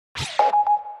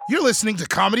You're listening to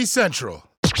Comedy Central.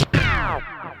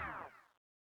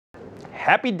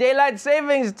 Happy daylight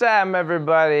savings time,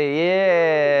 everybody.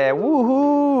 Yeah,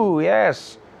 woohoo,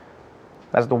 yes.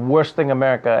 That's the worst thing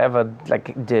America ever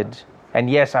did. And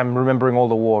yes, I'm remembering all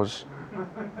the wars.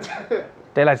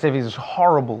 Daylight savings is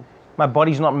horrible. My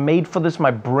body's not made for this.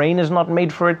 My brain is not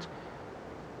made for it.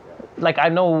 I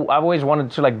know I've always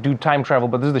wanted to do time travel,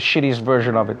 but this is the shittiest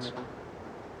version of it.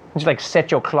 You just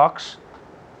set your clocks.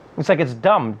 It's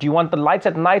dumb. Do you want the lights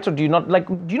at night or do you not?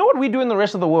 Do you know what we do in the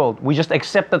rest of the world? We just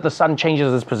accept that the sun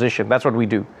changes its position. That's what we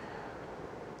do.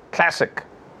 Classic.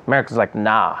 America's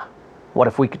nah, what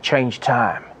if we could change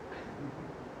time?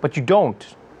 But you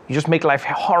don't. You just make life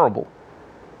horrible.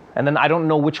 And then I don't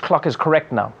know which clock is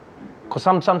correct now. Because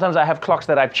sometimes I have clocks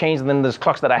that I've changed and then there's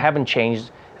clocks that I haven't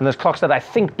changed. And there's clocks that I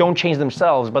think don't change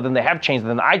themselves, but then they have changed and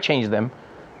then I change them.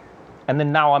 And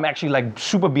then now I'm actually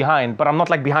super behind, but I'm not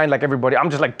behind like everybody. I'm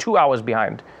just 2 hours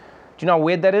behind. Do you know how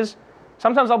weird that is?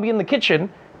 Sometimes I'll be in the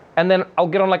kitchen and then I'll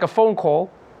get on a phone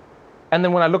call. And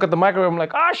then when I look at the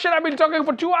microwave, I'm shit, I've been talking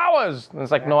for 2 hours. And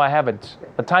it's no, I haven't.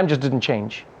 The time just didn't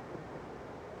change.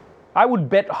 I would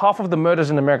bet half of the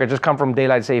murders in America just come from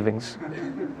daylight savings.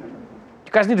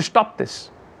 You guys need to stop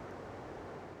this.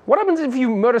 What happens if you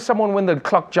murder someone when the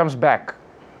clock jumps back?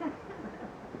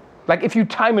 If you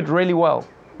time it really well.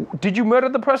 Did you murder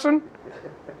the person?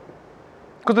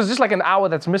 Because there's just an hour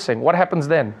that's missing. What happens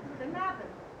then? Didn't happen.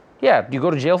 Yeah, do you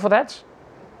go to jail for that?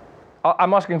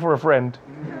 I'm asking for a friend.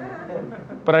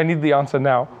 But I need the answer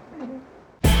now.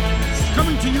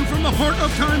 Coming to you from the heart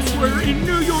of Times Square in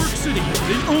New York City,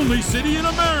 the only city in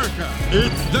America.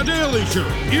 It's The Daily Show,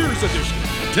 Ears Edition.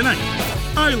 Tonight,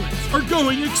 islands are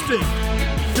going extinct.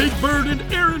 Big Bird and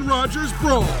Aaron Rodgers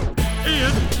brawl.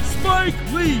 And Spike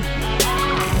Lee.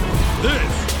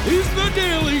 This is The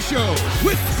Daily Show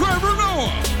with Trevor Noah.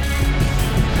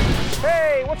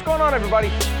 Hey, what's going on, everybody?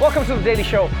 Welcome to The Daily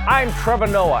Show. I'm Trevor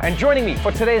Noah, and joining me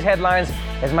for today's headlines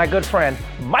is my good friend,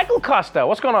 Michael Costa.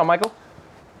 What's going on, Michael?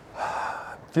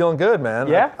 Feeling good, man.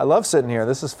 Yeah? I love sitting here.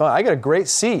 This is fun. I got a great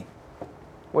seat.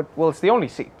 Well, it's the only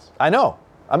seat. I know.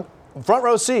 I'm front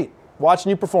row seat,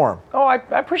 watching you perform. Oh, I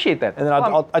appreciate that. And then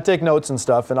I take notes and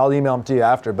stuff, and I'll email them to you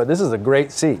after. But this is a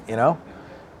great seat, you know?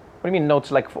 What do you mean notes?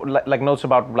 Like notes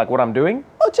about what I'm doing?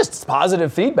 Well, just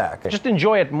positive feedback. Just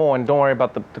enjoy it more and don't worry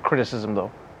about the criticism, though.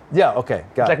 Yeah, okay,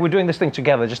 got it. We're doing this thing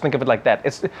together. Just think of it like that.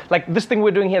 It's this thing we're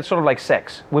doing here. It's sort of like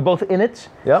sex. We're both in it.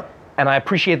 Yep. And I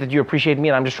appreciate that you appreciate me,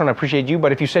 and I'm just trying to appreciate you.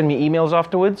 But if you send me emails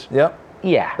afterwards, yep.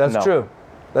 Yeah, that's true.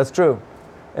 That's true.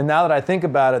 And now that I think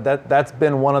about it, that's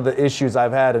been one of the issues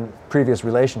I've had in previous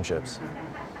relationships.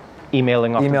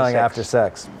 Emailing after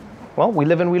sex. Well, we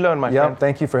live and we learn, my friend.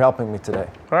 Thank you for helping me today.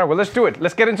 All right, well, let's do it.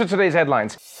 Let's get into today's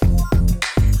headlines.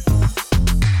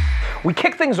 We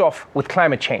kick things off with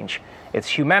climate change. It's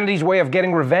humanity's way of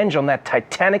getting revenge on that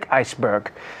Titanic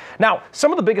iceberg. Now,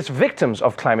 some of the biggest victims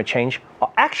of climate change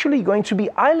are actually going to be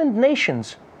island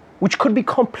nations, which could be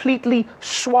completely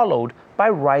swallowed by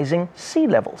rising sea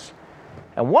levels.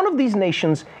 And one of these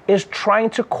nations is trying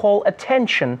to call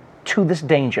attention to this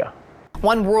danger.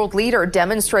 One world leader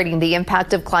demonstrating the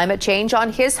impact of climate change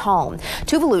on his home.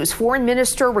 Tuvalu's foreign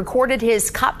minister recorded his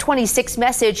COP26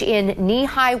 message in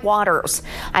knee-high waters.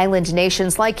 Island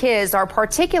nations like his are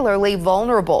particularly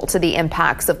vulnerable to the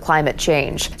impacts of climate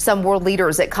change. Some world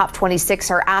leaders at COP26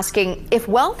 are asking if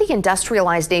wealthy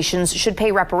industrialized nations should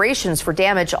pay reparations for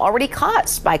damage already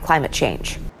caused by climate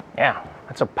change. Yeah,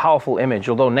 that's a powerful image,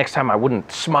 although next time I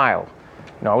wouldn't smile.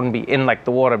 I wouldn't be in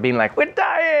the water being we're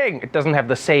dying. It doesn't have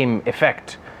the same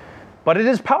effect. But it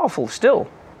is powerful still.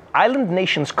 Island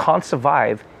nations can't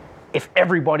survive if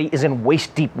everybody is in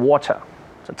waist-deep water.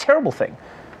 It's a terrible thing.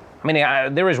 I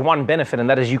mean, there is one benefit, and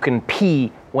that is you can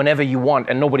pee whenever you want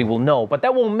and nobody will know. But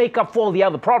that won't make up for all the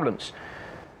other problems.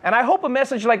 And I hope a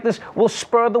message like this will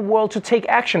spur the world to take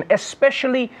action,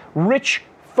 especially rich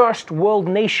first world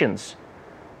nations.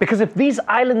 Because if these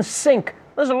islands sink,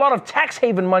 there's a lot of tax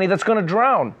haven money that's going to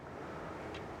drown.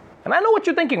 And I know what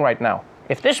you're thinking right now.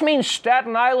 If this means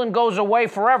Staten Island goes away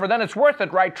forever, then it's worth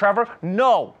it, right, Trevor?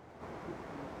 No.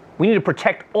 We need to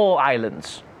protect all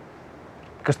islands.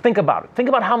 Because think about it. Think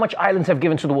about how much islands have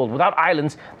given to the world. Without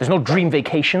islands, there's no dream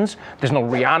vacations, there's no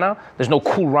Rihanna, there's no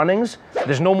Cool Runnings,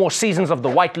 there's no more seasons of The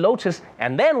White Lotus.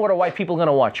 And then what are white people going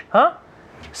to watch? Huh?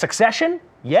 Succession?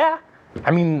 Yeah.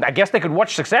 I mean, I guess they could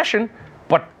watch Succession,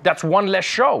 but that's one less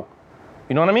show.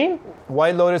 You know what I mean?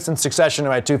 White Lotus and Succession are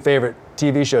my two favorite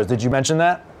TV shows. Did you mention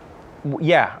that?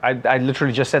 Yeah, I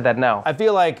literally just said that now. I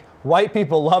feel like white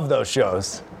people love those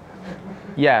shows.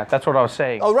 Yeah, that's what I was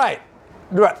saying. Oh, right.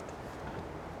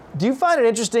 Do you find it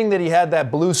interesting that he had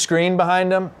that blue screen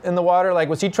behind him in the water? Like,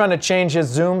 was he trying to change his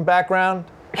Zoom background?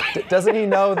 Doesn't he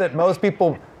know that most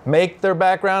people make their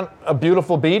background a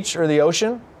beautiful beach or the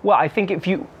ocean? Well, I think if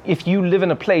you live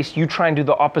in a place, you try and do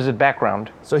the opposite background.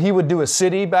 So he would do a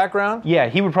city background? Yeah,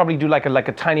 he would probably do like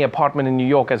a tiny apartment in New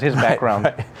York as his background.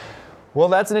 Right. Well,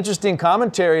 that's an interesting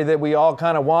commentary that we all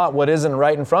kind of want what isn't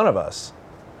right in front of us.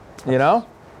 You know?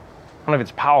 I don't know if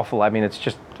it's powerful. I mean, it's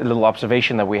just a little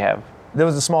observation that we have. There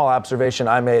was a small observation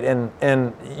I made,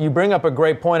 and you bring up a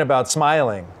great point about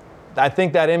smiling. I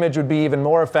think that image would be even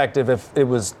more effective if it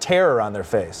was terror on their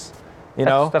face. You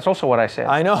know? That's also what I said.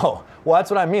 I know. Well,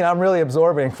 that's what I mean. I'm really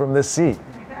absorbing from this seat.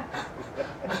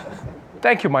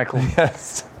 Thank you, Michael.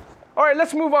 Yes. All right,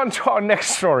 let's move on to our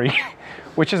next story,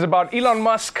 which is about Elon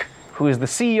Musk, who is the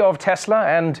CEO of Tesla,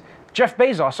 and Jeff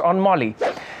Bezos on Molly.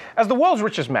 As the world's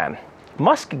richest man,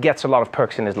 Musk gets a lot of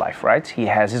perks in his life, right? He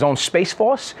has his own space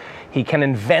force, he can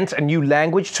invent a new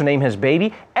language to name his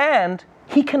baby, and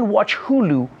he can watch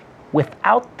Hulu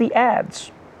without the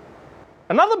ads.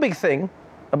 Another big thing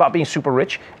about being super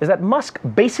rich is that Musk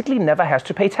basically never has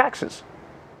to pay taxes.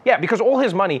 Yeah, because all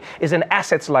his money is in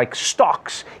assets like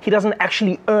stocks. He doesn't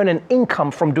actually earn an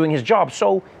income from doing his job,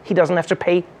 so he doesn't have to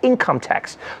pay income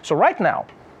tax. So right now,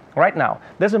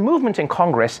 there's a movement in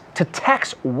Congress to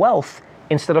tax wealth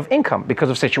instead of income because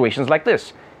of situations like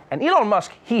this. And Elon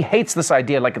Musk, he hates this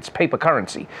idea like it's paper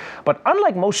currency. But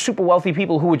unlike most super wealthy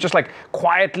people who would just like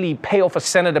quietly pay off a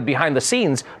senator behind the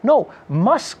scenes, no,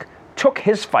 Musk took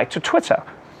his fight to Twitter.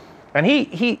 And he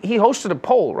hosted a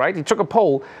poll, right? He took a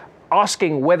poll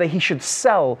asking whether he should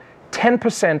sell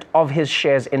 10% of his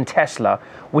shares in Tesla,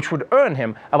 which would earn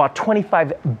him about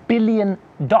 $25 billion,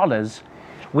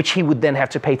 which he would then have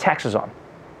to pay taxes on.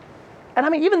 And I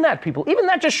mean, even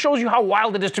that just shows you how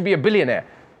wild it is to be a billionaire.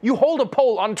 You hold a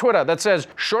poll on Twitter that says,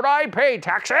 should I pay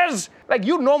taxes? Like,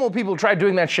 you normal people try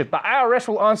doing that shit. The IRS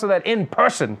will answer that in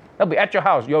person. They'll be at your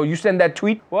house. Yo, you send that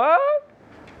tweet? What?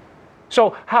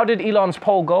 So how did Elon's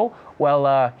poll go?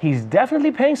 Well, he's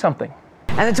definitely paying something.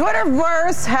 And the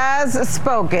Twitterverse has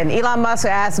spoken. Elon Musk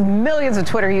asked millions of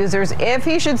Twitter users if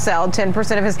he should sell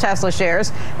 10% of his Tesla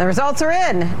shares. The results are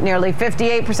in. Nearly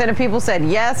 58% of people said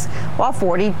yes, while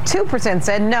 42%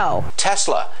 said no.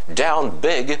 Tesla down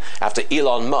big after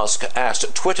Elon Musk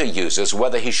asked Twitter users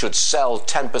whether he should sell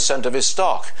 10% of his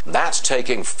stock. That's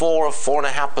taking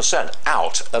 4.5%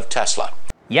 out of Tesla.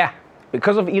 Yeah,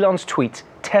 because of Elon's tweet,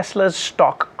 Tesla's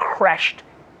stock crashed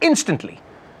instantly.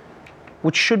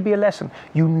 Which should be a lesson.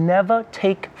 You never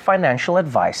take financial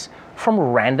advice from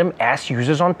random ass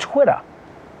users on Twitter.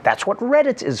 That's what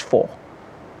Reddit is for.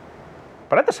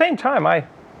 But at the same time, I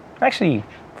actually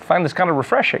find this kind of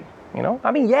refreshing, you know?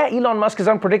 I mean, yeah, Elon Musk is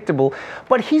unpredictable,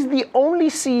 but he's the only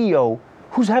CEO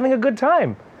who's having a good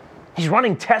time. He's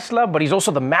running Tesla, but he's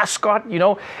also the mascot, you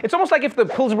know? It's almost like if the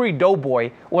Pillsbury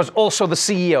Doughboy was also the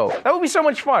CEO. That would be so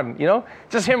much fun, you know?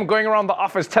 Just him going around the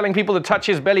office telling people to touch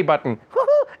his belly button.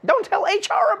 Don't tell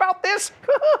HR about this.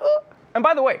 And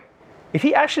by the way, if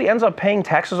he actually ends up paying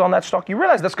taxes on that stock, you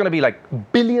realize that's going to be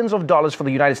like billions of dollars for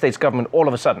the United States government all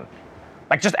of a sudden.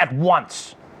 Like just at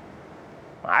once.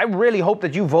 I really hope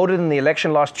that you voted in the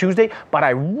election last Tuesday, but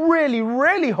I really,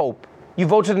 really hope you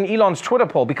voted in Elon's Twitter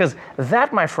poll, because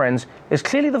that, my friends, is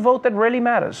clearly the vote that really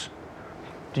matters.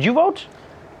 Did you vote?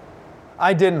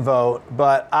 I didn't vote,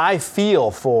 but I feel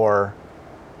for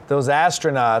those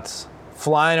astronauts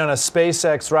flying on a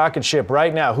SpaceX rocket ship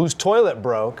right now whose toilet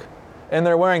broke, and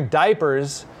they're wearing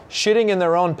diapers, shitting in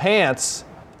their own pants,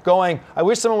 going, I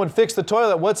wish someone would fix the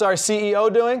toilet. What's our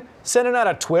CEO doing? Sending out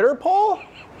a Twitter poll?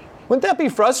 Wouldn't that be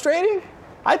frustrating?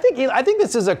 I think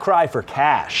this is a cry for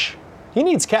cash. He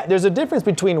needs cash. There's a difference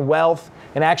between wealth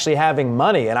and actually having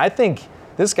money, and I think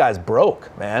this guy's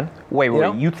broke, man. Wait,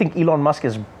 you think Elon Musk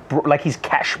is like he's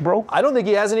cash broke? I don't think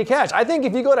he has any cash. I think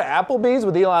if you go to Applebee's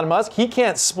with Elon Musk, he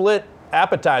can't split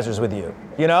appetizers with you,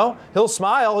 you know? He'll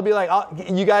smile, he'll be like, oh,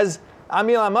 you guys, I'm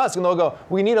Elon Musk, and they'll go,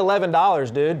 we need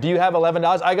 $11, dude. Do you have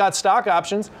 $11? I got stock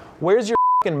options. Where's your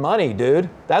fucking money, dude?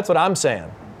 That's what I'm saying.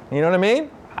 You know what I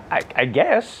mean? I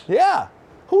guess. Yeah.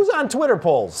 Who's on Twitter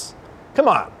polls? Come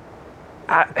on.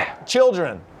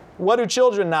 Children. What do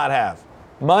children not have?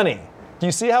 Money. Do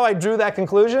you see how I drew that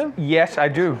conclusion? Yes, I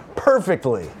do.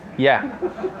 Perfectly. Yeah.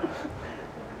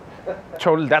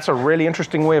 Totally. That's a really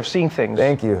interesting way of seeing things.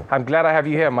 Thank you. I'm glad I have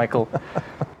you here, Michael.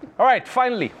 All right,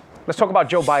 finally, let's talk about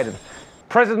Joe Biden,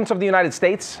 President of the United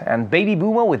States and baby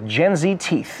boomer with Gen Z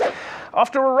teeth.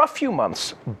 After a rough few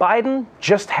months, Biden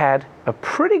just had a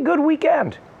pretty good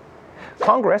weekend.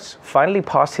 Congress finally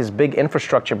passed his big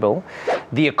infrastructure bill.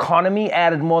 The economy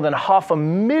added more than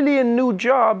 500,000 new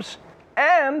jobs.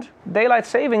 And daylight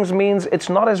savings means it's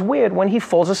not as weird when he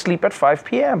falls asleep at 5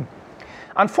 p.m.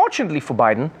 Unfortunately for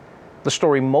Biden, the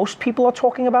story most people are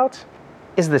talking about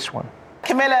is this one.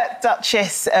 Camilla,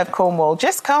 Duchess of Cornwall,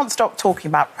 just can't stop talking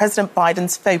about President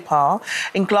Biden's faux pas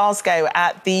in Glasgow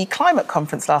at the climate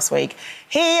conference last week.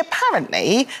 He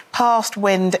apparently passed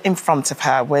wind in front of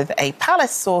her, with a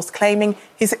palace source claiming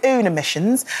his own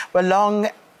emissions were long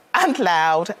and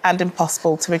loud and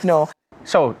impossible to ignore.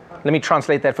 So, let me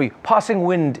translate that for you. Passing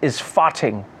wind is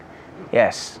farting.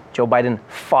 Yes, Joe Biden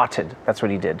farted. That's what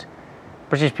he did.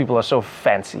 British people are so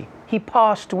fancy. He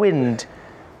passed wind.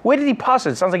 Where did he pass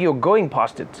it? It sounds like you were going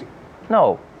past it.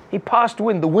 No, he passed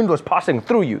wind. The wind was passing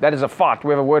through you. That is a fart.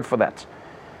 We have a word for that.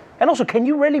 And also, can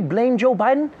you really blame Joe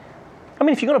Biden? I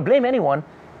mean, if you're going to blame anyone,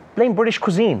 blame British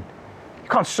cuisine. You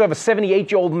can't serve a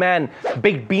 78-year-old man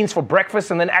baked beans for breakfast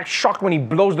and then act shocked when he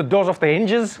blows the doors off the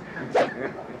hinges.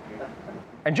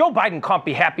 And Joe Biden can't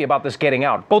be happy about this getting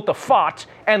out, both the fart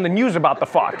and the news about the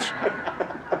fart.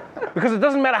 Because it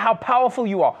doesn't matter how powerful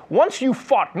you are. Once you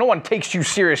fart, no one takes you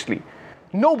seriously.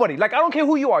 Nobody. Like, I don't care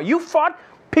who you are. You fart,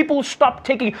 people stop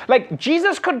taking... Like,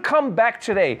 Jesus could come back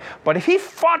today, but if he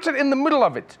farted in the middle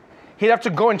of it, he'd have to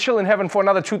go and chill in heaven for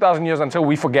another 2,000 years until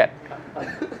we forget.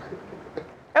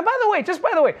 And by the way, just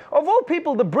by the way, of all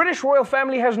people, the British royal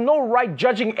family has no right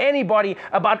judging anybody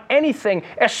about anything,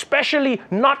 especially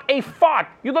not a fart.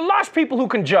 You're the last people who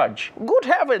can judge. Good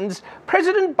heavens,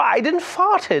 President Biden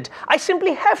farted. I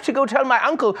simply have to go tell my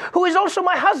uncle, who is also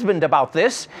my husband, about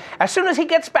this as soon as he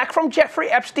gets back from Jeffrey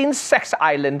Epstein's sex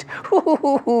island.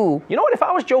 You know what, if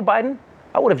I was Joe Biden,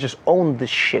 I would have just owned this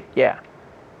shit, yeah.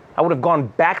 I would have gone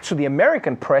back to the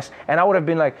American press and I would have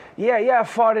been like, yeah, I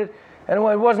farted, and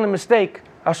it wasn't a mistake.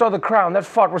 I saw the crown. That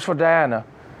fart was for Diana.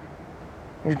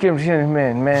 You give him,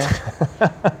 man.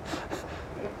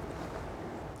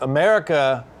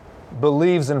 America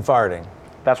believes in farting.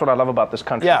 That's what I love about this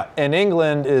country. Yeah, and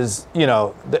England is, you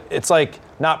know, it's like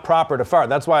not proper to fart.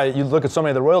 That's why you look at so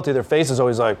many of the royalty, their face is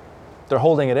always like, they're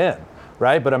holding it in,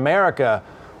 right? But America,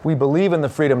 we believe in the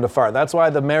freedom to fart. That's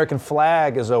why the American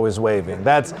flag is always waving.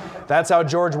 That's how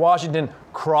George Washington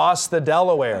crossed the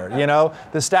Delaware, you know?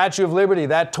 The Statue of Liberty,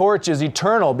 that torch is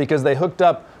eternal because they hooked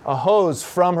up a hose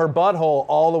from her butthole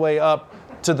all the way up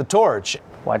to the torch.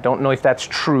 Well, I don't know if that's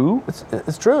true.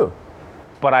 It's true.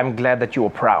 But I'm glad that you were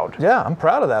proud. Yeah, I'm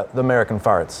proud of that, the American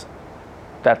farts.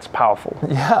 That's powerful.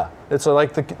 Yeah, it's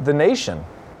like the nation.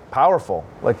 Powerful.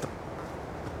 You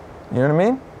know what I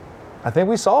mean? I think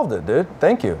we solved it, dude.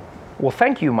 Thank you. Well,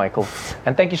 thank you, Michael.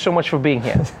 And thank you so much for being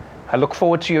here. I look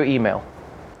forward to your email.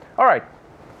 All right,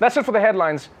 that's it for the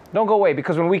headlines. Don't go away,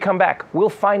 because when we come back, we'll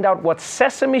find out what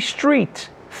Sesame Street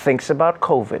thinks about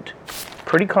COVID.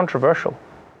 Pretty controversial.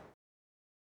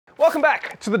 Welcome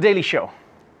back to The Daily Show.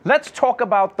 Let's talk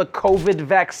about the COVID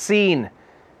vaccine.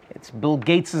 It's Bill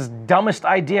Gates' dumbest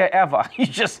idea ever. He's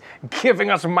just giving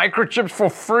us microchips for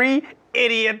free,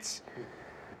 idiots.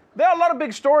 There are a lot of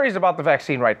big stories about the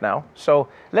vaccine right now, so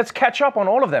let's catch up on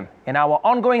all of them in our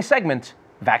ongoing segment,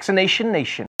 Vaccination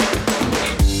Nation.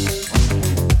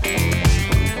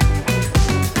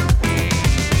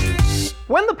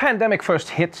 When the pandemic first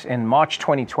hit in March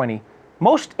 2020,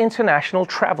 most international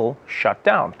travel shut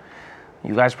down.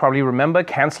 You guys probably remember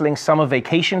canceling summer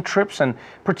vacation trips and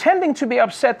pretending to be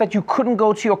upset that you couldn't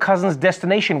go to your cousin's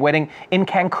destination wedding in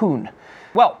Cancun.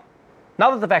 Well,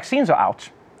 now that the vaccines are out,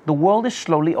 the world is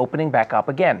slowly opening back up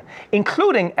again,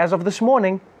 including, as of this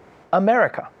morning,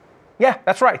 America. Yeah,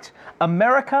 that's right.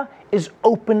 America is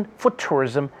open for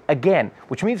tourism again,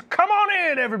 which means come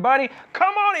on in, everybody.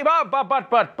 Come on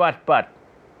in. But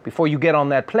before you get on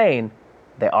that plane,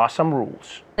 there are some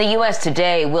rules. The U.S.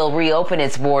 today will reopen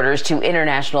its borders to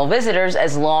international visitors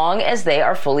as long as they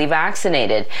are fully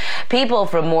vaccinated. People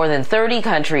from more than 30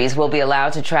 countries will be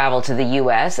allowed to travel to the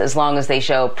U.S. as long as they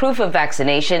show proof of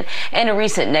vaccination and a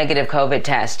recent negative COVID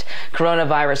test.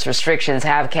 Coronavirus restrictions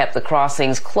have kept the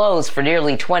crossings closed for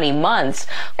nearly 20 months.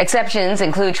 Exceptions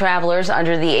include travelers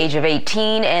under the age of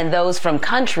 18 and those from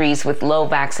countries with low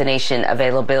vaccination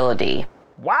availability.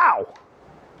 Wow.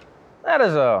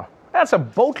 That's a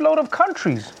boatload of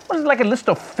countries. What is it, like a list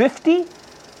of 50?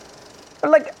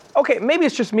 Okay, maybe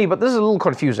it's just me, but this is a little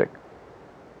confusing.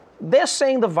 They're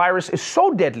saying the virus is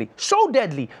so deadly,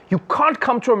 you can't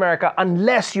come to America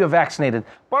unless you're vaccinated.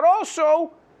 But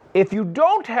also, if you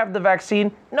don't have the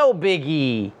vaccine, no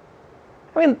biggie.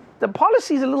 I mean, the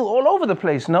policy's a little all over the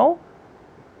place, no?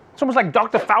 It's almost like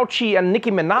Dr. Fauci and Nicki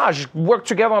Minaj worked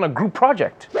together on a group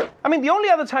project. I mean, the only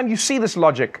other time you see this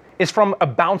logic is from a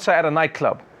bouncer at a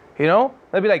nightclub. You know?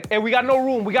 They'll be like, hey, we got no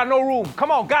room. Come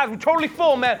on, guys, we're totally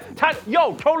full, man.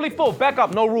 Yo, totally full. Back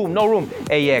up, no room.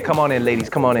 Hey, yeah, come on in, ladies,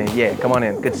 come on in. Yeah, come on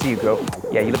in. Good to see you, girl.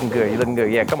 Yeah, you're looking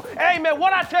good. Yeah, come on. Hey, man,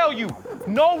 what I tell you?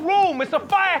 No room. It's a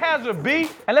fire hazard, B.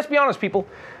 And let's be honest, people.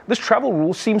 This travel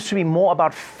rule seems to be more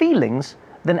about feelings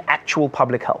than actual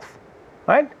public health,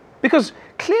 right? Because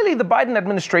clearly the Biden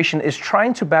administration is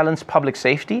trying to balance public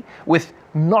safety with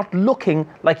not looking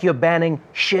like you're banning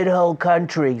shithole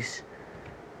countries.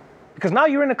 Because now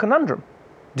you're in a conundrum.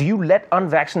 Do you let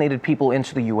unvaccinated people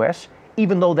into the US,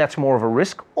 even though that's more of a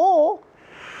risk, or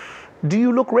do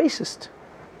you look racist?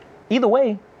 Either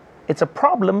way, it's a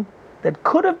problem that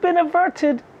could have been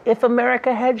averted if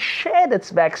America had shared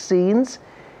its vaccines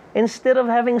instead of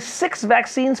having 6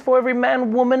 vaccines for every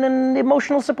man, woman, and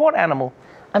emotional support animal.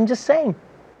 I'm just saying.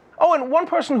 Oh, and one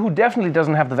person who definitely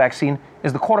doesn't have the vaccine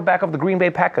is the quarterback of the Green Bay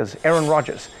Packers, Aaron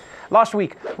Rodgers. Last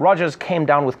week, Rodgers came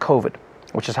down with COVID,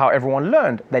 which is how everyone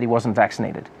learned that he wasn't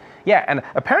vaccinated. Yeah, and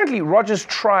apparently Rodgers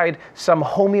tried some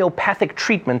homeopathic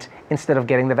treatment instead of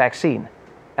getting the vaccine.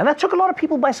 And that took a lot of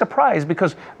people by surprise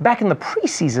because back in the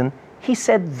preseason, he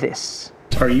said this.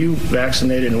 Are you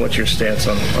vaccinated, and what's your stance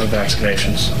on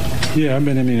vaccinations? Yeah, I've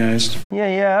been immunized.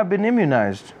 Yeah, I've been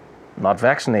immunized. Not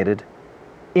vaccinated,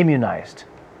 immunized.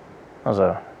 That was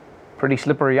a pretty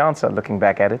slippery answer looking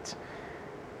back at it.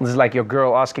 This is like your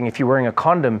girl asking if you're wearing a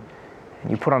condom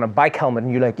and you put on a bike helmet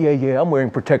and you're like, yeah, I'm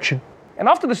wearing protection. And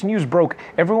after this news broke,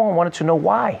 everyone wanted to know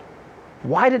why.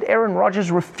 Why did Aaron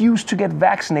Rodgers refuse to get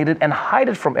vaccinated and hide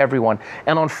it from everyone?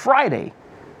 And on Friday,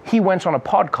 he went on a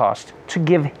podcast to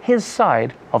give his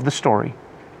side of the story.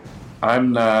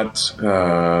 I'm not,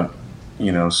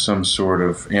 some sort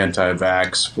of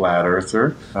anti-vax flat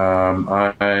earther.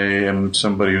 I am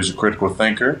somebody who's a critical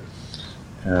thinker.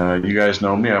 You guys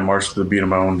know me. I march to the beat of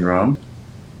my own drum.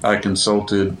 I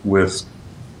consulted with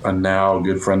a now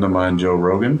good friend of mine, Joe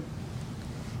Rogan,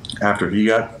 after he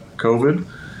got COVID,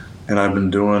 and I've been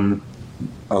doing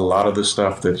a lot of the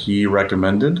stuff that he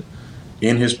recommended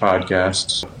in his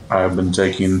podcasts. I've been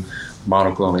taking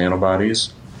monoclonal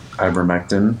antibodies,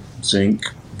 ivermectin,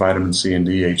 zinc, vitamin C and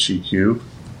D, HCQ.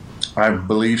 I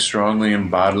believe strongly in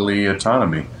bodily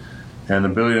autonomy and the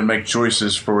ability to make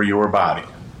choices for your body,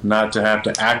 not to have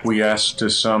to acquiesce to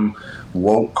some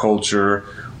woke culture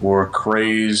or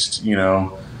crazed,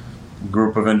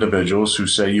 group of individuals who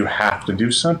say you have to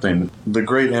do something. The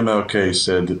great MLK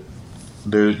said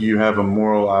that you have a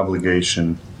moral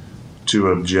obligation to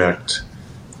object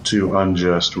to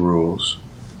unjust rules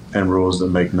and rules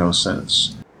that make no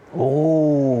sense.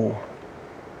 Oh,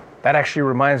 that actually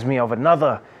reminds me of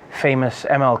another famous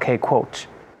MLK quote.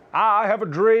 I have a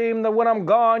dream that when I'm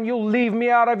gone, you'll leave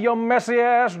me out of your messy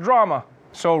ass drama.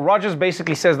 So Rodgers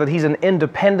basically says that he's an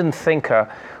independent thinker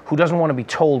who doesn't want to be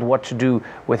told what to do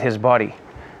with his body.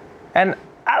 And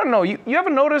I don't know, you ever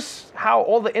notice how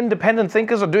all the independent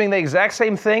thinkers are doing the exact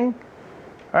same thing,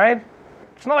 right?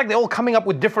 It's not like they're all coming up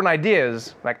with different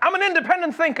ideas. Like, I'm an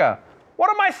independent thinker. What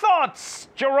are my thoughts,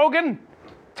 Joe Rogan?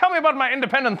 Tell me about my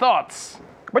independent thoughts.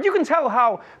 But you can tell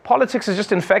how politics has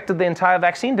just infected the entire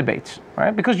vaccine debate,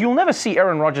 right? Because you'll never see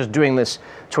Aaron Rodgers doing this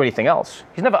to anything else.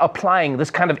 He's never applying this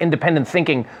kind of independent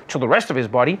thinking to the rest of his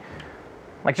body.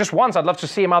 Like just once, I'd love to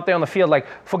see him out there on the field like,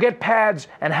 forget pads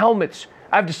and helmets.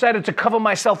 I've decided to cover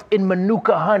myself in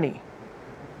Manuka honey.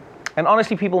 And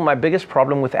honestly, people, my biggest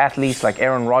problem with athletes like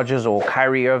Aaron Rodgers or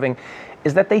Kyrie Irving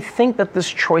is that they think that this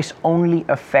choice only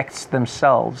affects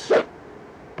themselves.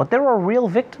 But there are real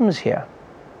victims here.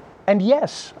 And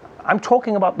yes, I'm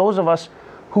talking about those of us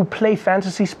who play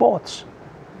fantasy sports.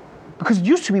 Because it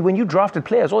used to be when you drafted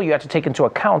players, all you had to take into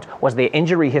account was their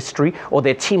injury history or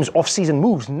their team's off-season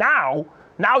moves. Now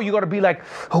you got to be like,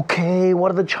 okay,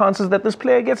 what are the chances that this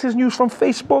player gets his news from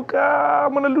Facebook?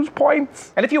 I'm going to lose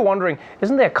points. And if you're wondering,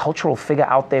 isn't there a cultural figure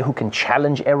out there who can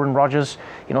challenge Aaron Rodgers?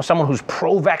 Someone who's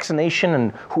pro-vaccination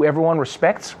and who everyone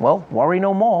respects? Well, worry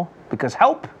no more, because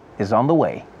help is on the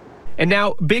way. And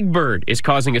now Big Bird is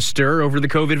causing a stir over the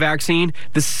COVID vaccine.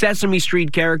 The Sesame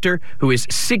Street character, who is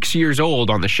 6 years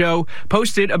old on the show,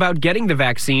 posted about getting the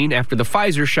vaccine after the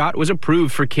Pfizer shot was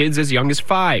approved for kids as young as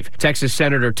 5. Texas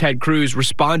Senator Ted Cruz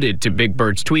responded to Big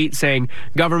Bird's tweet saying,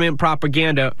 government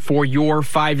propaganda for your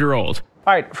 5-year-old.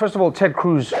 All right, first of all, Ted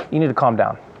Cruz, you need to calm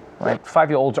down, right?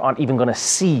 5-year-olds aren't even going to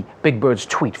see Big Bird's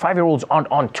tweet. 5-year-olds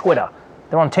aren't on Twitter.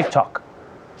 They're on TikTok.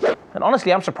 And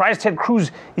honestly, I'm surprised Ted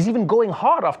Cruz is even going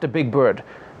hard after Big Bird,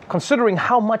 considering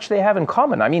how much they have in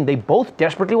common. I mean, they both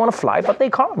desperately want to fly, but they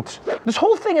can't. This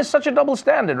whole thing is such a double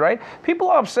standard, right? People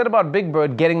are upset about Big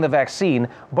Bird getting the vaccine,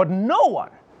 but no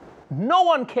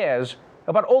one cares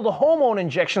about all the hormone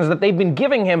injections that they've been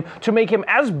giving him to make him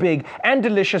as big and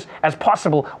delicious as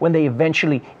possible when they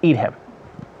eventually eat him.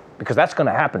 Because that's going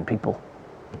to happen, people.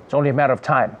 It's only a matter of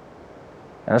time.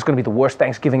 And that's going to be the worst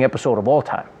Thanksgiving episode of all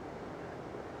time.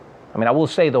 I mean, I will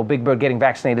say, though, Big Bird getting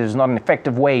vaccinated is not an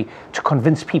effective way to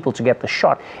convince people to get the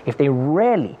shot. If they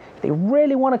really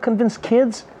want to convince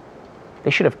kids,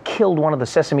 they should have killed one of the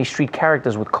Sesame Street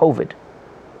characters with COVID.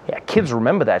 Yeah, kids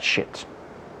remember that shit.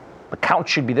 The Count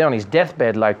should be there on his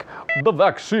deathbed like, the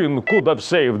vaccine could have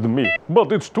saved me,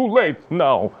 but it's too late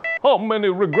now. How many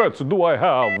regrets do I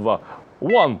have?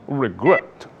 1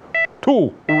 regret.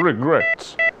 2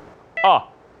 regrets.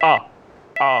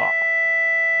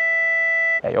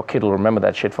 Yeah, your kid will remember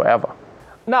that shit forever.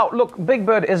 Now, look, Big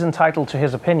Bird is entitled to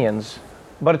his opinions,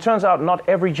 but it turns out not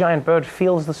every giant bird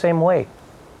feels the same way.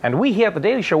 And we here at The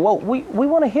Daily Show, well, we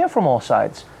want to hear from all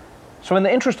sides. So in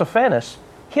the interest of fairness,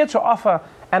 here to offer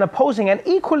an opposing and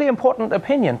equally important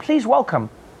opinion, please welcome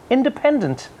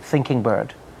independent thinking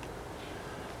bird.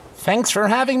 Thanks for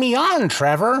having me on,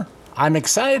 Trevor. I'm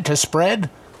excited to spread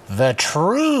the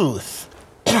truth.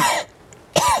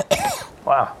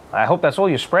 Wow, I hope that's all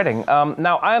you're spreading.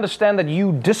 Now, I understand that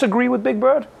you disagree with Big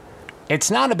Bird?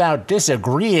 It's not about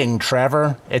disagreeing,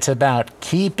 Trevor. It's about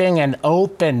keeping an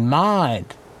open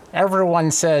mind.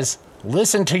 Everyone says,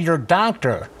 listen to your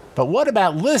doctor. But what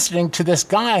about listening to this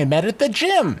guy I met at the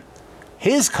gym?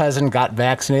 His cousin got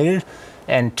vaccinated,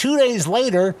 and 2 days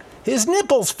later, his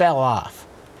nipples fell off.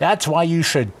 That's why you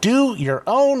should do your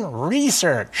own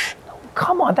research.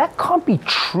 Come on, that can't be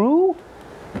true.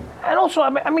 And also,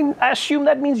 I assume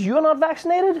that means you're not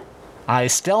vaccinated? I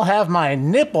still have my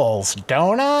nipples,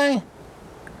 don't I?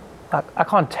 I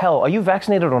can't tell. Are you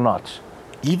vaccinated or not?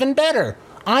 Even better,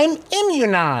 I'm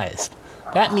immunized.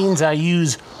 That means I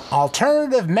use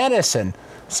alternative medicine,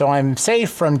 so I'm safe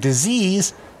from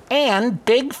disease and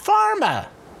big pharma.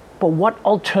 But what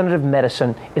alternative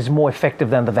medicine is more effective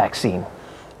than the vaccine?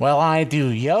 Well, I do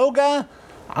yoga,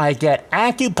 I get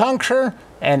acupuncture,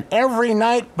 and every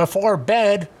night before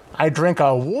bed, I drink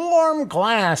a warm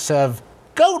glass of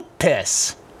goat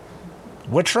piss.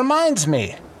 Which reminds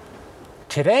me,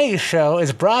 today's show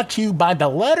is brought to you by the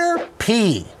letter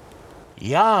P.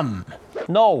 Yum.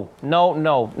 No,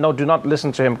 do not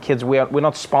listen to him, kids. We're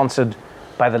not sponsored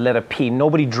by the letter P.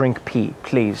 Nobody drink P,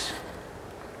 please.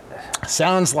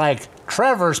 Sounds like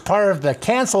Trevor's part of the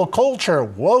cancel culture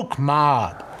woke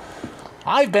mob.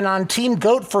 I've been on Team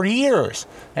Goat for years,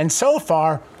 and so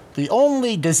far, the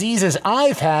only diseases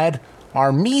I've had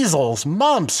are measles,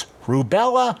 mumps,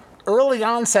 rubella, early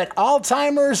onset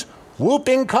Alzheimer's,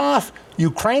 whooping cough,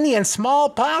 Ukrainian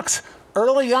smallpox,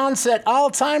 early onset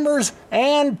Alzheimer's,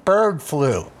 and bird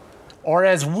flu. Or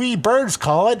as we birds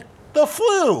call it, the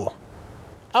flu.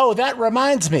 Oh, that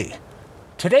reminds me.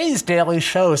 Today's Daily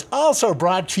Show is also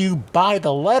brought to you by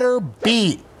the letter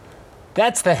B.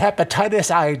 That's the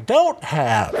hepatitis I don't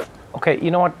have. Okay,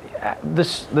 you know what?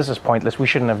 This is pointless. We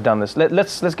shouldn't have done this.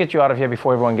 Let's get you out of here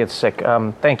before everyone gets sick.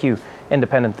 Thank you,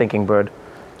 independent thinking bird.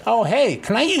 Oh, hey,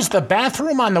 can I use the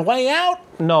bathroom on the way out?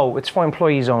 No, it's for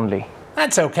employees only.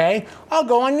 That's okay. I'll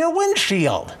go on your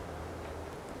windshield.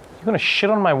 You're gonna shit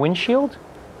on my windshield?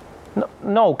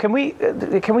 No. Can we?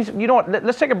 You know what?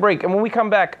 Let's take a break, and when we come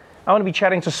back, I want to be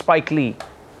chatting to Spike Lee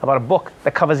about a book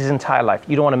that covers his entire life.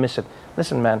 You don't want to miss it.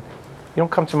 Listen, man. You don't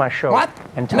come to my show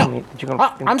and tell me that you're going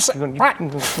to...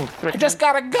 I just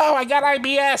gotta go. I got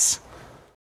IBS.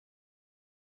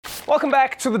 Welcome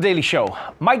back to The Daily Show.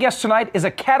 My guest tonight is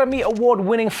Academy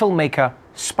Award-winning filmmaker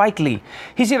Spike Lee.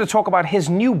 He's here to talk about his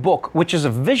new book, which is a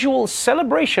visual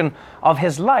celebration of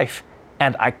his life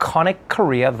and iconic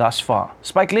career thus far.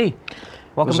 Spike Lee,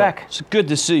 welcome back. It's good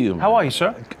to see you, man. How are you,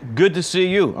 sir? Good to see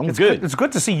you. I'm good. It's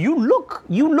good to see you.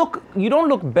 You don't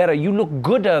look better. You look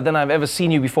gooder than I've ever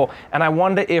seen you before. And I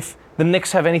wonder if the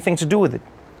Knicks have anything to do with it.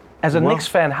 As a Knicks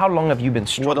fan, how long have you been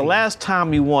struggling? Well, the last time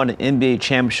we won an NBA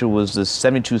championship was the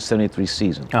 72-73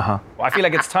 season. Well, I feel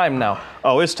like it's time now.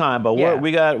 Oh, it's time, but Yeah.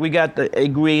 we got the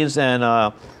ingredients,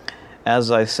 and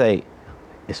as I say,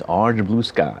 it's orange and blue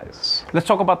skies. Let's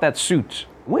talk about that suit.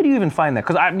 Where do you even find that?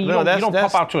 Because you don't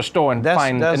pop out to a store and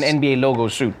find an NBA logo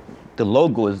suit. The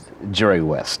logo is Jerry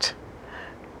West,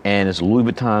 and it's a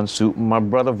Louis Vuitton suit. My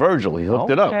brother Virgil, he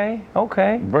hooked it up.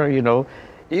 Okay. You know,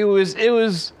 it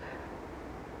was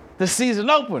the season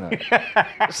opener,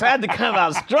 so I had to come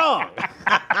out strong.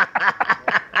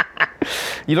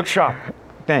 You look sharp.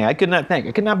 Dang, I could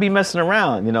not be messing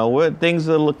around. You know, things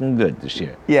are looking good this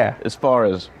year. Yeah. As far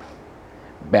as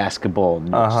basketball,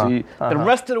 see, the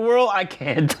rest of the world I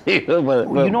can't do. But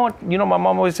You know what? My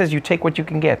mom always says, you take what you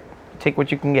can get.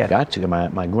 Got you.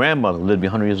 My grandmother lived to be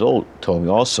 100 years old. Told me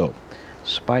also,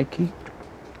 Spikey,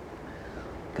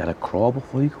 Gotta crawl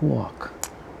before you can walk.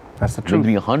 That's the truth.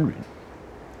 Made me 100.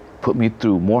 Put me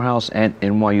through Morehouse and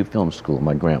NYU Film School,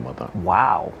 my grandmother.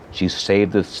 Wow. She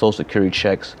saved the Social Security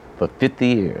checks for 50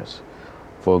 years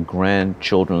for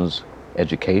grandchildren's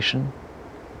education.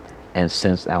 And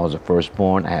since I was the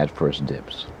firstborn, I had first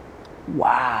dibs.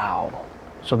 Wow.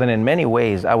 So then in many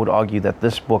ways, I would argue that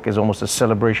this book is almost a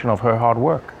celebration of her hard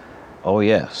work. Oh,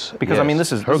 yes. Because, yes. I mean,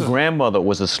 this is... Her grandmother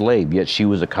was a slave, yet she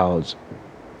was a college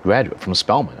graduate from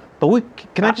Spelman. But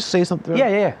can I just say something?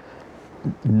 Yeah.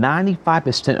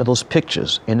 95% of those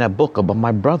pictures in that book are about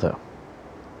my brother.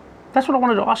 That's what I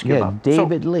wanted to ask you about.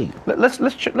 David Lee.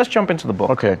 Let's jump into the book.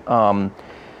 Okay.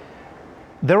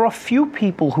 There are few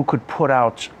people who could put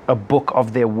out a book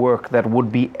of their work that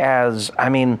would be as, I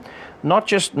mean, not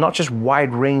just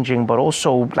wide-ranging, but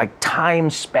also like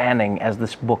time-spanning as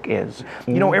this book is.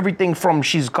 You know, everything from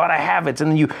She's Gotta Have It, and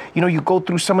then you go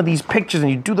through some of these pictures and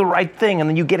you do the right thing, and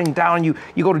then you're getting down, you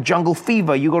go to Jungle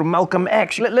Fever, you go to Malcolm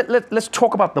X. Let's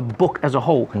talk about the book as a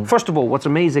whole. First of all, what's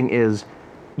amazing is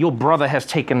your brother has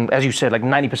taken, as you said, like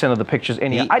 90% of the pictures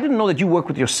in here. I didn't know that you worked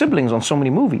with your siblings on so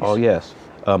many movies. Oh, yes.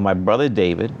 My brother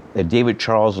David,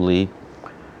 Charles Lee,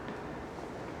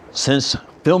 since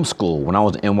film school, when I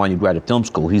was in NYU graduate film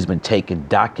school, he's been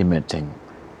documenting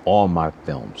all my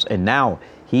films. And now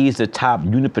he's the top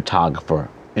unit photographer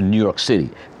in New York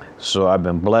City. So I've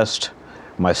been blessed.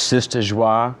 My sister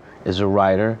Joie is a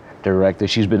writer, director.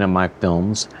 She's been in my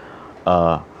films.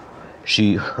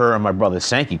 Her and my brother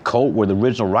Sankey were the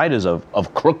original writers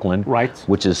of Crooklyn, right,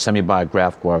 which is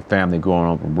semi-biographical of our family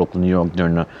growing up in Brooklyn, New York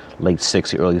during the late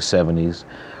 60s, early 70s.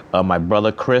 My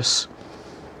brother Chris,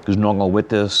 who's no longer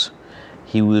with us,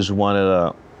 he was one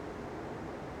of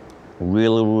the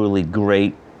really, really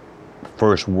great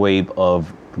first wave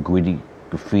of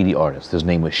graffiti artists. His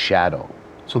name was Shadow.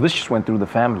 So this just went through the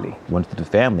family? Went through the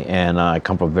family, and I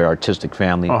come from a very artistic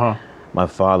family. My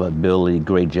father, Billy,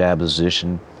 great jazz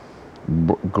musician,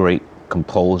 great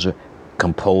composer,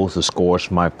 composed the scores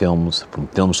for my films from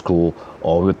film school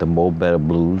all the way up to Mo Better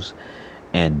Blues.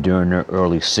 And during the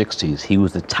early 60s, he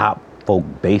was the top folk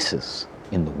bassist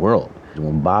in the world.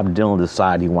 When Bob Dylan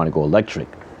decided he wanted to go electric,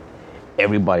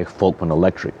 everybody folk went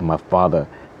electric. And my father,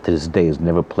 to this day, has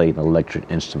never played an electric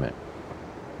instrument.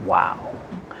 Wow.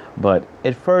 But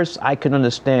at first, I could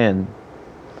understand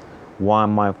why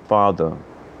my father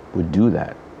would do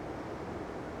that.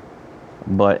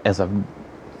 But as I've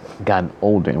gotten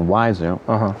older and wiser,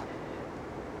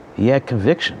 he had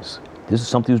convictions. This is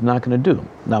something he's not going to do.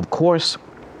 Now, of course,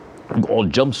 all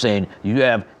jump saying, you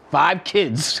have 5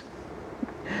 kids.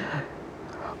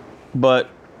 But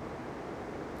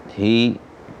he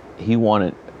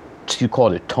wanted, you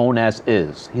call it tone as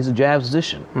is. He's a jazz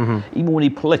musician. Even when he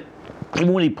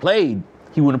played,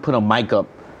 he wouldn't put a mic up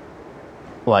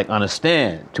like on a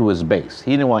stand to his bass.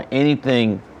 He didn't want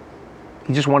anything.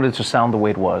 He just wanted it to sound the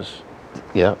way it was.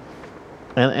 Yeah.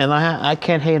 And I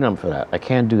can't hate him for that. I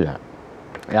can't do that.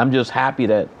 And I'm just happy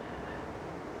that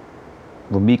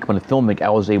with me coming to filmmaking, I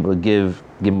was able to give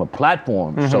him a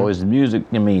platform. So his music,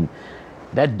 I mean,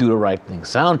 that Do the Right Thing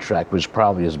soundtrack, which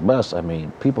probably is best. I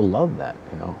mean, people love that,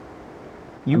 you know.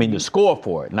 I mean, the score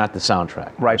for it, not the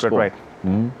soundtrack. Right.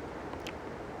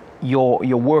 Your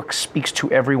work speaks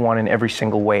to everyone in every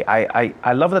single way.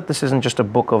 I love that this isn't just a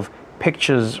book of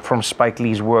pictures from Spike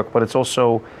Lee's work, but it's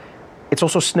also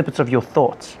snippets of your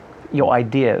thoughts, your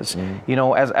ideas. You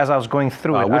know, as I was going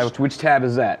through it. Which tab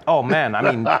is that? Oh man,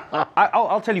 I mean,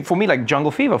 I'll tell you, for me, like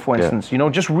Jungle Fever, for instance, you know,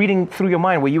 just reading through your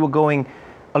mind where you were going,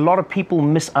 a lot of people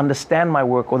misunderstand my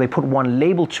work, or they put one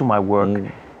label to my work,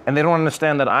 and they don't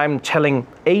understand that I'm telling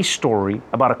a story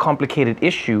about a complicated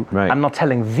issue. I'm not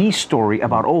telling the story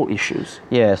about all issues.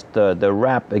 Yes, the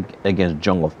rap against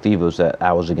Jungle Fever was that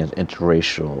I was against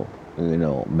interracial, you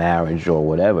know, marriage or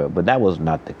whatever, but that was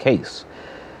not the case.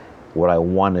 What I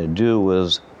wanted to do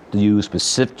was to use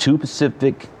two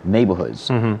specific neighborhoods,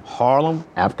 Harlem,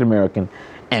 African American,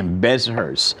 and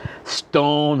Bensonhurst,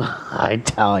 Stone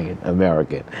Italian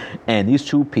American. And these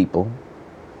two people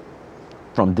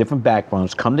from different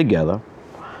backgrounds come together,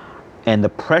 and the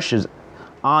pressures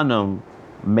on them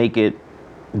make it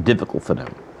difficult for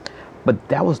them. But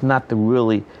that was not the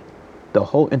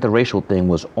whole interracial thing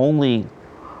was only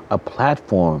a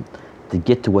platform to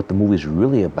get to what the movie's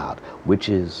really about, which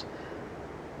is,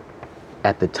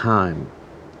 at the time,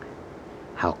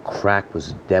 how crack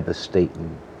was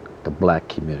devastating the black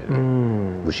community,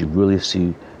 which you really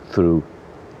see through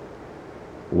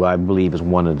what I believe is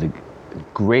one of the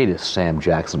greatest Sam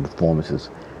Jackson performances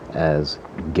as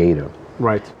Gator.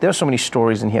 Right. There's so many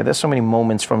stories in here. There's so many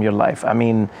moments from your life. I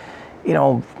mean, you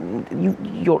know,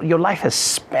 your life has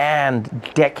spanned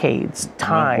decades,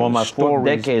 time, Well, my fourth stories,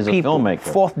 decade as a people, filmmaker.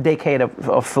 Fourth decade of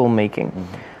filmmaking.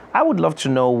 I would love to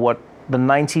know what the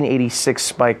 1986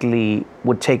 Spike Lee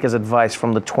would take as advice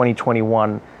from the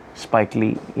 2021 Spike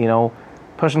Lee, you know,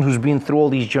 person who's been through all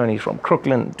these journeys from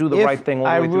Crooklyn, Do the If Right Thing, all the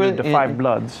I way through really- to The Five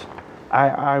Bloods.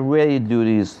 I rarely do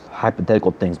these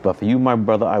hypothetical things, but for you, my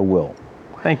brother, I will.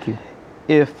 Thank you.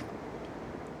 If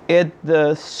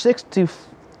the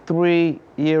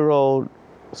 63-year-old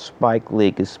Spike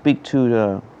Lee could speak to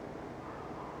the,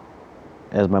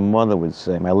 as my mother would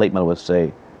say, my late mother would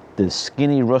say, the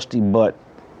skinny, rusty butt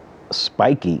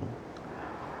Spikey,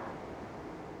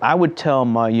 I would tell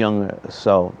my younger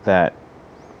self that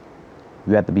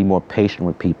you have to be more patient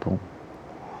with people,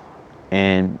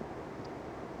 and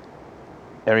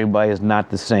everybody is not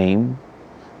the same,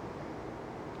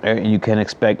 and you can't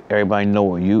expect everybody to know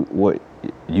what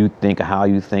you think, or how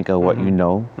you think, or what you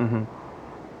know,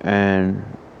 and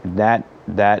that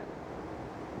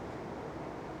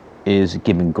is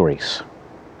giving grace.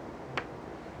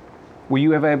 Were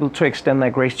you ever able to extend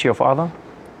that grace to your father?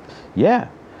 Yeah,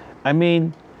 I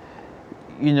mean,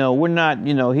 you know, we're not,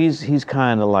 you know, he's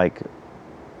kind of like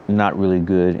not really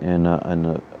good in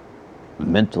a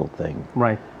mental thing.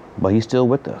 Right. But he's still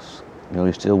with us. You know,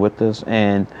 he's still with us,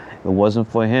 and if it wasn't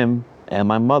for him and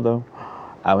my mother,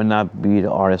 I would not be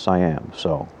the artist I am.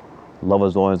 So, love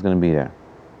is always going to be there.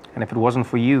 And if it wasn't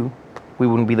for you, we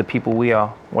wouldn't be the people we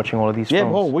are watching all of these Yeah,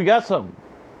 films. oh, we got something.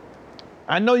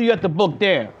 I know you got the book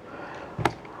there,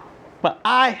 but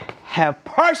I have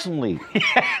personally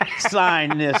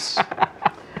signed this,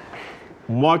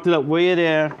 marked it up way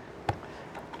there.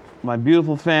 My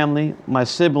beautiful family, my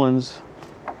siblings.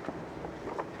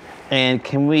 And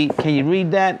can you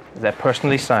read that? Is that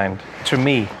personally signed to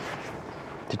me?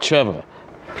 To Trevor.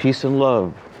 Peace and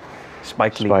love.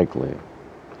 Spike Lee. Spike Lee.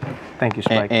 Thank you,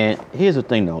 Spike. And here's the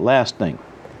thing, though. Last thing.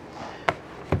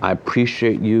 I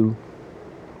appreciate you.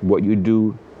 What you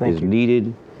do is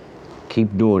needed.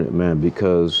 Keep doing it, man,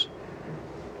 because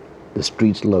the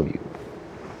streets love you.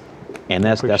 And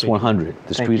that's 100.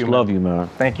 The streets love you, man.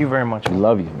 Thank you very much. We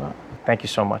love you, man. Thank you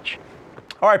so much.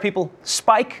 All right, people.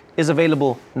 Spike is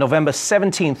available November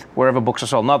 17th, wherever books are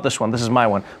sold. Not this one. This is my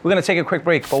one. We're going to take a quick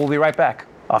break, but we'll be right back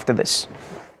after this.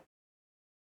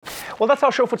 Well, that's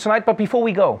our show for tonight, but before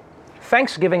we go,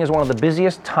 Thanksgiving is one of the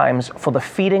busiest times for the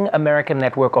Feeding America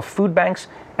network of food banks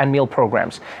and meal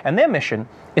programs. And their mission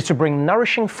is to bring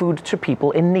nourishing food to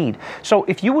people in need. So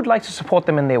if you would like to support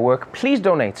them in their work, please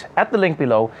donate at the link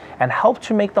below and help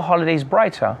to make the holidays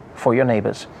brighter for your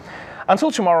neighbors.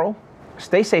 Until tomorrow,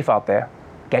 stay safe out there,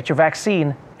 get your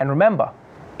vaccine, and remember,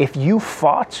 if you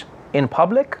fart in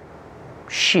public,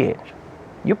 shit,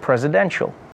 you're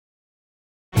presidential.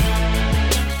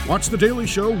 Watch The Daily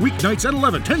Show weeknights at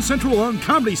 11, 10 Central on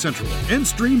Comedy Central, and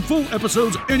stream full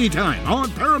episodes anytime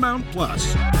on Paramount+.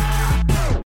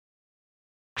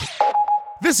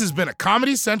 This has been a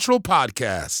Comedy Central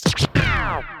podcast.